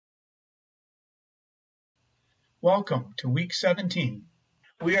Welcome to week 17.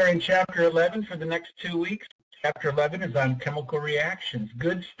 We are in chapter 11 for the next 2 weeks. Chapter 11 is on chemical reactions.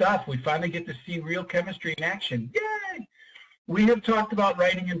 Good stuff. We finally get to see real chemistry in action. Yay! We have talked about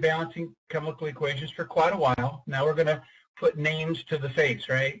writing and balancing chemical equations for quite a while. Now we're going to put names to the face,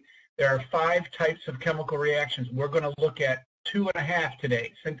 right? There are 5 types of chemical reactions. We're going to look at 2.5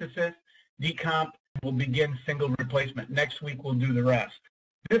 today. Synthesis, decomp, we'll begin single replacement. Next week we'll do the rest.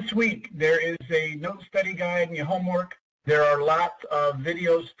 This week there is a note study guide and your homework. There are lots of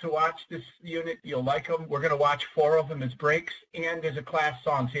videos to watch this unit. You'll like them. We're going to watch 4 of them as breaks, and there's a class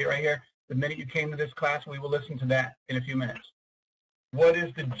song. See it right here? The minute you came to this class, we will listen to that in a few minutes. What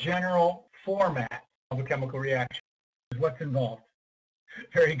is the general format of a chemical reaction? What's involved?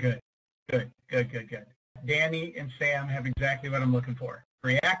 Very good. Good. Danny and Sam have exactly what I'm looking for.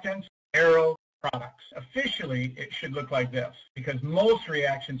 Reactants, arrow, products. Officially, it should look like this because most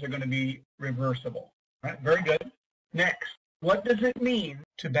reactions are going to be reversible. All right, very good. Next, what does it mean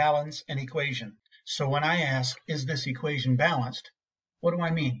to balance an equation? So when I ask, is this equation balanced, what do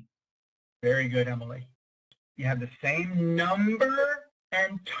I mean? Very good, Emily. You have the same number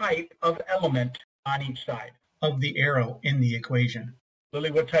and type of element on each side of the arrow in the equation.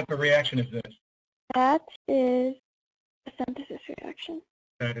 Lily, what type of reaction is this? That is a synthesis reaction.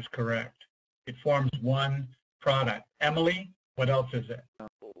 That is correct. It forms one product. Emily, what else is it?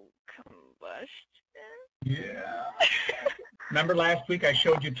 Combustion. Yeah. Remember last week I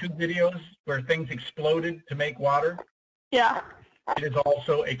showed you 2 videos where things exploded to make water? Yeah. It is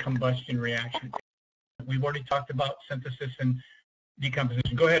also a combustion reaction. We've already talked about synthesis and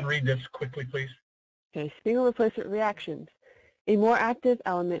decomposition. Go ahead and read this quickly, please. Okay, single replacement reactions. A more active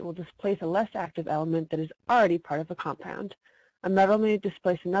element will displace a less active element that is already part of a compound. A metal may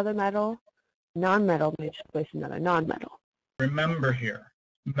displace another metal. Non-metal may displace another non-metal. Remember here,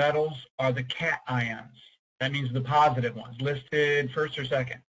 metals are the cations. That means the positive ones. Listed first or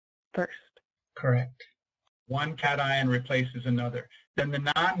second? First. Correct. One cation replaces another. Then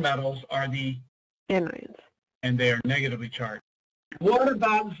the non-metals are the anions. And they are negatively charged. What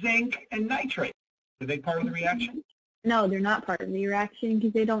about zinc and nitrate? Are they part of the reaction? No, they're not part of the reaction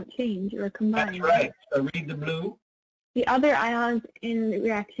because they don't change or combine. That's right. So read the blue. The other ions in the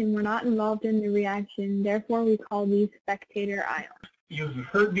reaction were not involved in the reaction, therefore we call these spectator ions. You've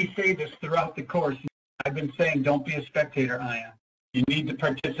heard me say this throughout the course. I've been saying don't be a spectator ion. You need to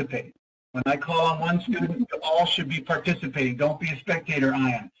participate. When I call on one student, you all should be participating. Don't be a spectator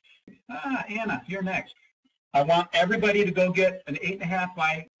ion. Anna, you're next. I want everybody to go get an 8.5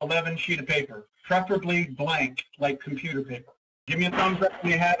 by 11 sheet of paper, preferably blank, like computer paper. Give me a thumbs up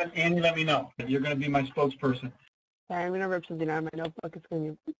when you have it, and let me know. You're going to be my spokesperson. Sorry, I'm going to rip something out of my notebook. It's going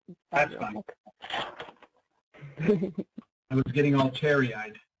to be... That's fine. I was getting all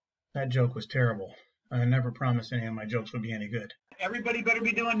teary-eyed. That joke was terrible. I never promised any of my jokes would be any good. Everybody better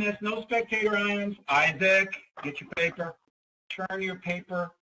be doing this. No spectator ions. Isaac, get your paper. Turn your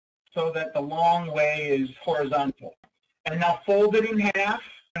paper so that the long way is horizontal. And now fold it in half.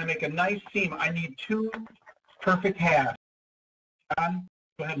 I'm going to make a nice seam. I need 2 perfect halves. John,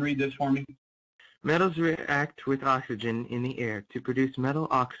 go ahead and read this for me. Metals react with oxygen in the air to produce metal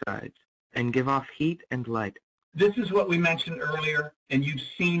oxides and give off heat and light. This is what we mentioned earlier, and you've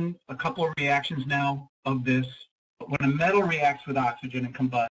seen a couple of reactions now of this. When a metal reacts with oxygen and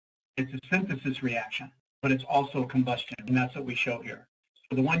combusts, it's a synthesis reaction, but it's also a combustion, and that's what we show here.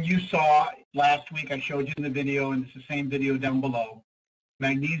 So the one you saw last week, I showed you in the video, and it's the same video down below.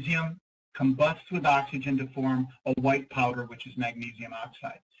 Magnesium combusts with oxygen to form a white powder, which is magnesium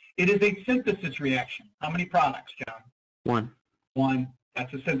oxide. It is a synthesis reaction. How many products, John? 1. 1.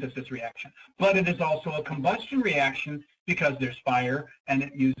 That's a synthesis reaction. But it is also a combustion reaction because there's fire and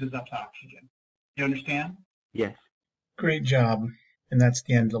it uses up oxygen. You understand? Yes. Great job. And that's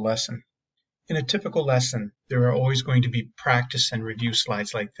the end of the lesson. In a typical lesson, there are always going to be practice and review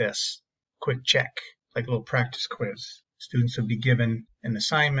slides like this. Quick check, like a little practice quiz. Students will be given an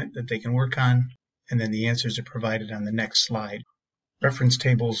assignment that they can work on, and then the answers are provided on the next slide. Reference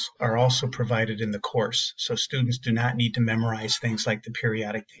tables are also provided in the course, so students do not need to memorize things like the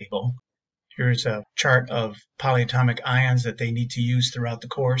periodic table. Here's a chart of polyatomic ions that they need to use throughout the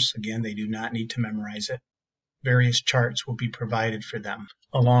course. Again, they do not need to memorize it. Various charts will be provided for them,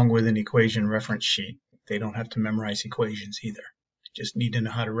 along with an equation reference sheet. They don't have to memorize equations either. They just need to know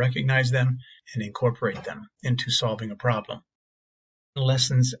how to recognize them and incorporate them into solving a problem.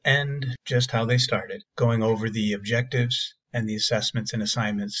 Lessons end just how they started, going over the objectives and the assessments and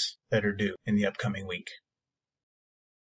assignments that are due in the upcoming week.